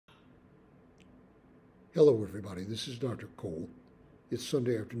Hello, everybody. This is Dr. Cole. It's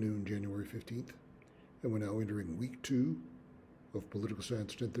Sunday afternoon, January 15th, and we're now entering week 2 of Political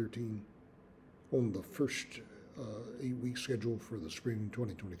Science 1013 on the first 8-week schedule for the spring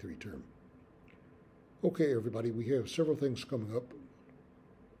 2023 term. Okay, everybody, we have several things coming up.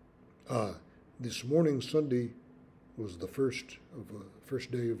 This morning, Sunday, was the first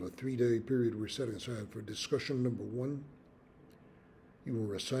day of a 3-day period we're setting aside for discussion number 1. You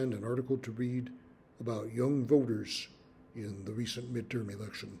were assigned an article to read about young voters in the recent midterm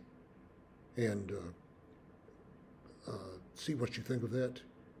election, and see what you think of that.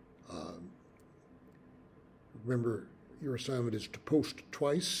 Remember, your assignment is to post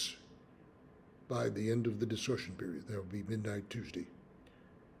twice by the end of the discussion period. That will be midnight Tuesday.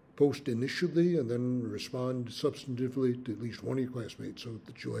 Post initially and then respond substantively to at least one of your classmates so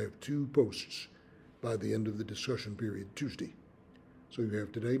that you'll have 2 posts by the end of the discussion period Tuesday. So you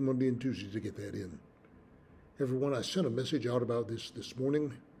have today, Monday, and Tuesday to get that in. Everyone, I sent a message out about this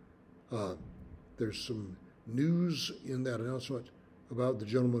morning. There's some news in that announcement about the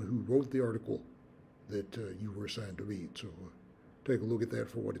gentleman who wrote the article that you were assigned to read. So take a look at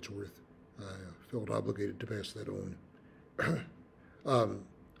that for what it's worth. I felt obligated to pass that on.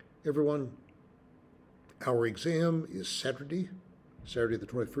 Everyone, our exam is Saturday the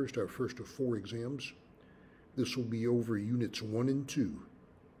 21st, our first of 4 exams. This will be over Units 1 and 2.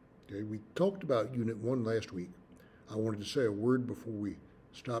 Okay, we talked about Unit 1 last week. I wanted to say a word before we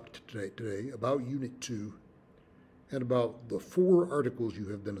stopped today about Unit 2 and about the 4 articles you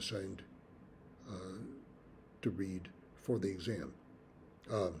have been assigned to read for the exam.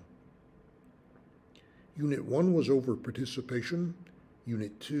 Unit 1 was over participation.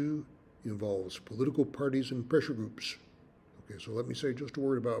 Unit 2 involves political parties and pressure groups. Okay, so let me say just a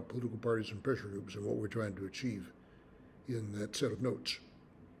word about political parties and pressure groups and what we're trying to achieve in that set of notes.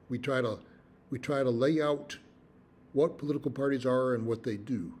 We try to lay out what political parties are and what they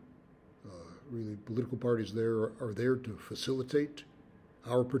do. Really, political parties are there to facilitate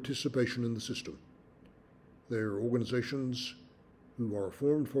our participation in the system. They're organizations who are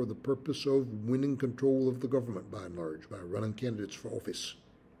formed for the purpose of winning control of the government by and large, by running candidates for office.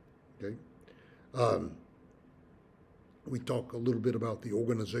 Okay? We talk a little bit about the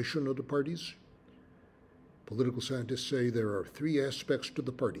organization of the parties. Political scientists say there are 3 aspects to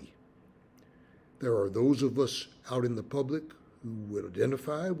the party. There are those of us out in the public who would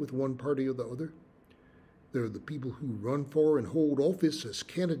identify with one party or the other. There are the people who run for and hold office as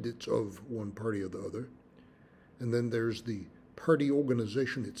candidates of one party or the other. And then there's the party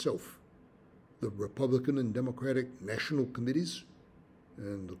organization itself, the Republican and Democratic national committees,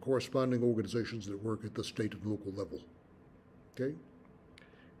 and the corresponding organizations that work at the state and local level. Okay?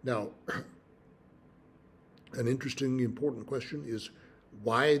 Now, an interesting, important question is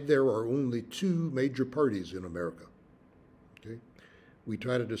why there are only 2 major parties in America. Okay? We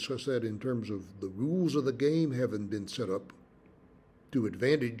try to discuss that in terms of the rules of the game having been set up to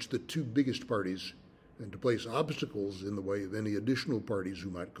advantage the 2 biggest parties and to place obstacles in the way of any additional parties who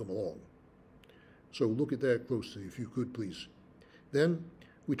might come along. So look at that closely, if you could, please. Then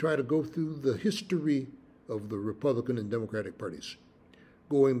we try to go through the history of the Republican and Democratic parties,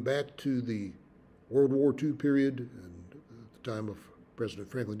 going back to the World War II period and the time of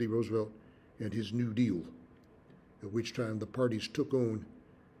President Franklin D. Roosevelt and his New Deal, at which time the parties took on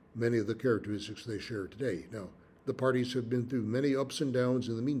many of the characteristics they share today. Now, the parties have been through many ups and downs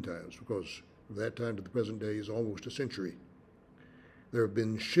in the meantime, because from that time to the present day is almost a century. There have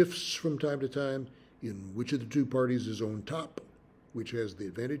been shifts from time to time in which of the 2 parties is on top, which has the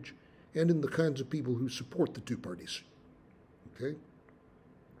advantage, and in the kinds of people who support the 2 parties. Okay?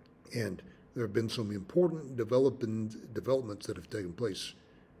 And there have been some important developments that have taken place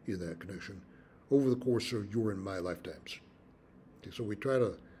in that connection over the course of your and my lifetimes. Okay, so we try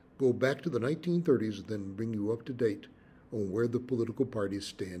to go back to the 1930s and then bring you up to date on where the political parties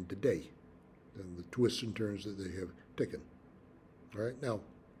stand today and the twists and turns that they have taken. All right, now,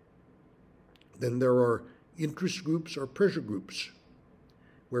 then there are interest groups or pressure groups.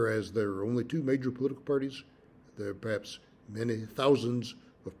 Whereas there are only 2 major political parties, there are perhaps many thousands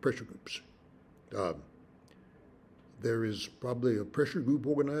of pressure groups. There is probably a pressure group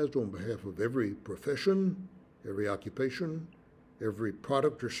organized on behalf of every profession, every occupation, every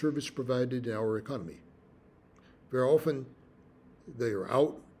product or service provided in our economy. Very often, they are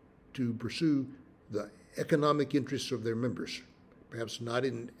out to pursue the economic interests of their members, perhaps not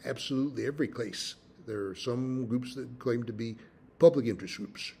in absolutely every case. There are some groups that claim to be public interest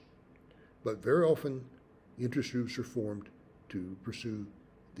groups, but very often interest groups are formed to pursue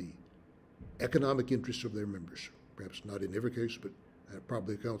the economic interests of their members. Perhaps not in every case, but that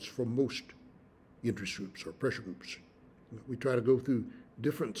probably accounts for most interest groups or pressure groups. We try to go through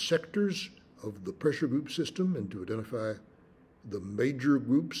different sectors of the pressure group system and to identify the major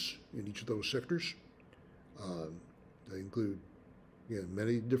groups in each of those sectors. They include, again,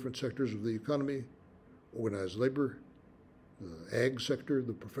 many different sectors of the economy: organized labor, the ag sector,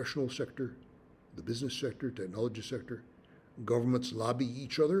 the professional sector, the business sector, technology sector. Governments lobby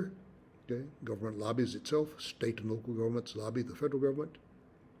each other. Okay? Government lobbies itself. State and local governments lobby the federal government.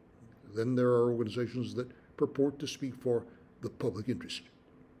 Then there are organizations that purport to speak for the public interest.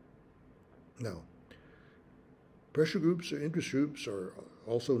 Now, pressure groups or interest groups are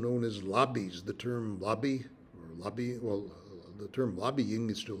also known as lobbies. The term lobby or lobby, well, the term lobbying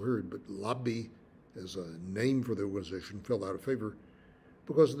is still heard, but lobby as a name for the organization fell out of favor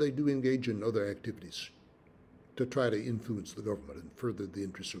because they do engage in other activities to try to influence the government and further the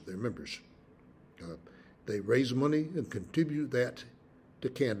interests of their members. They raise money and contribute that to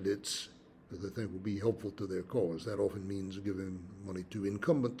candidates that they think will be helpful to their cause. That often means giving money to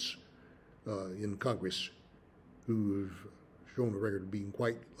incumbents in Congress who have shown a record of being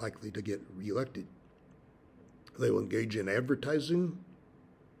quite likely to get reelected. They will engage in advertising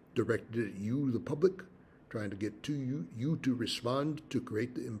directed at you, the public, trying to get to you to respond to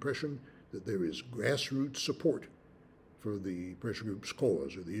create the impression that there is grassroots support for the pressure group's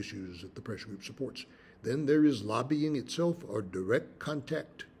cause or the issues that the pressure group supports. Then there is lobbying itself or direct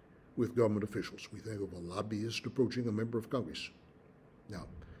contact with government officials. We think of a lobbyist approaching a member of Congress. Now,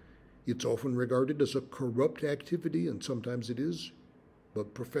 it's often regarded as a corrupt activity, and sometimes it is,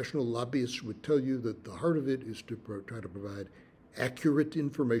 but professional lobbyists would tell you that the heart of it is to try to provide accurate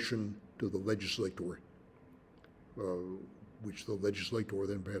information to the legislator, which the legislator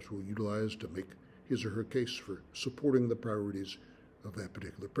then perhaps will utilize to make his or her case for supporting the priorities of that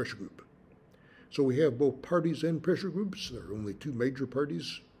particular pressure group. So we have both parties and pressure groups. There are only two major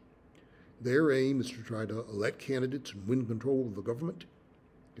parties. Their aim is to try to elect candidates and win control of the government.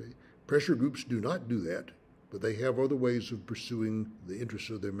 Okay? Pressure groups do not do that, but they have other ways of pursuing the interests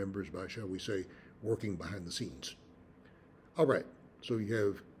of their members by, shall we say, working behind the scenes. All right, so you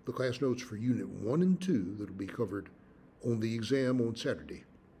have the class notes for Unit 1 and 2 that will be covered on the exam on Saturday.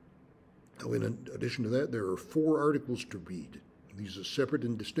 Now, in addition to that, there are 4 articles to read. These are separate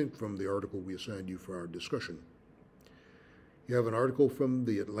and distinct from the article we assigned you for our discussion. You have an article from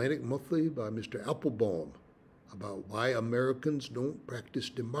the Atlantic Monthly by Mr. Applebaum about why Americans don't practice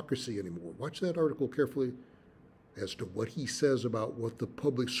democracy anymore. Watch that article carefully as to what he says about what the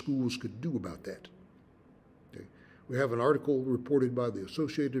public schools could do about that. Okay. We have an article reported by the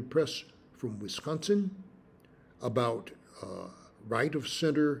Associated Press from Wisconsin about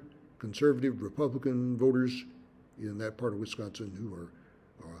right-of-center conservative Republican voters in that part of Wisconsin who are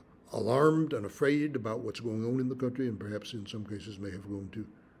alarmed and afraid about what's going on in the country and perhaps in some cases may have gone to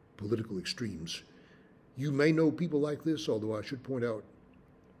political extremes. You may know people like this, although I should point out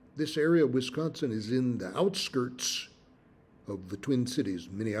this area of Wisconsin is in the outskirts of the Twin Cities,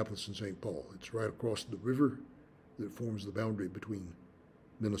 Minneapolis and St. Paul. It's right across the river that forms the boundary between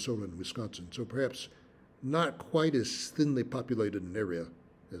Minnesota and Wisconsin. So perhaps not quite as thinly populated an area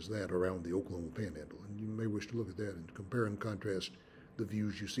as that around the Oklahoma Panhandle. And you may wish to look at that and compare and contrast the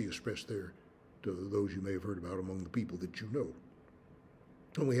views you see expressed there to those you may have heard about among the people that you know.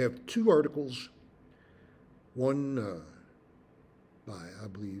 And we have 2 articles, one by, I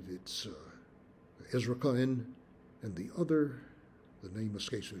believe it's Ezra Klein, and the other, the name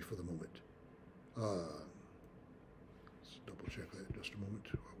escapes me for the moment. Let's double check that just a moment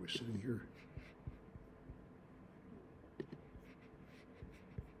while we're sitting here.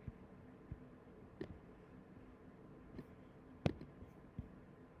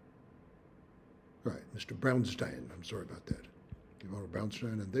 All right, Mr. Brownstein, I'm sorry about that. Yvonne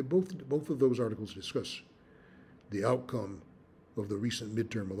Brownstein, and they both of those articles discuss the outcome of the recent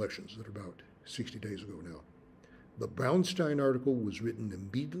midterm elections that are about 60 days ago now. The Brownstein article was written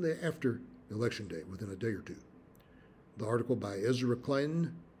immediately after Election Day, within a day or two. The article by Ezra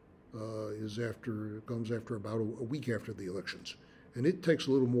Klein comes after about a week after the elections, and it takes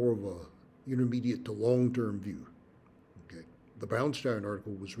a little more of a intermediate to long-term view. Okay, the Brownstein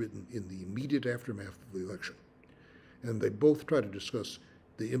article was written in the immediate aftermath of the election, and they both try to discuss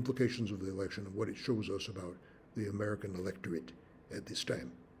the implications of the election and what it shows us about the American electorate at this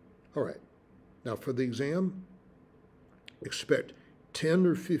time. All right, now for the exam, expect 10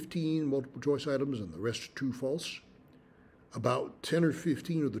 or 15 multiple choice items and the rest true false. About 10 or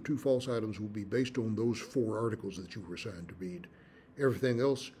 15 of the true false items will be based on those 4 articles that you were assigned to read. Everything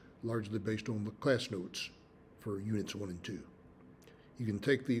else largely based on the class notes for units 1 and 2. You can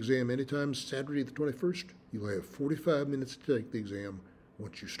take the exam anytime Saturday the 21st. You'll have 45 minutes to take the exam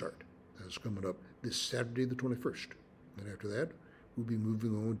once you start. That's coming up this Saturday, the 21st. And after that, we'll be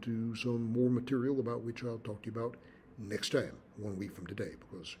moving on to some more material about which I'll talk to you about next time, 1 week from today,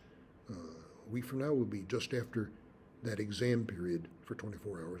 because a week from now will be just after that exam period for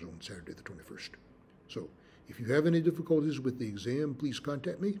 24 hours on Saturday, the 21st. So if you have any difficulties with the exam, please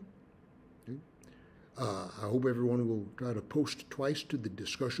contact me. Okay? I hope everyone will try to post twice to the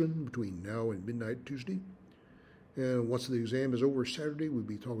discussion between now and midnight Tuesday. And once the exam is over Saturday, we'll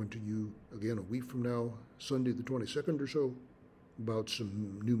be talking to you again a week from now, Sunday the 22nd or so, about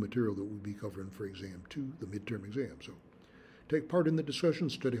some new material that we'll be covering for exam 2, the midterm exam. So take part in the discussion,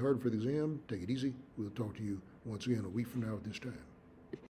 study hard for the exam, take it easy. We'll talk to you once again a week from now at this time.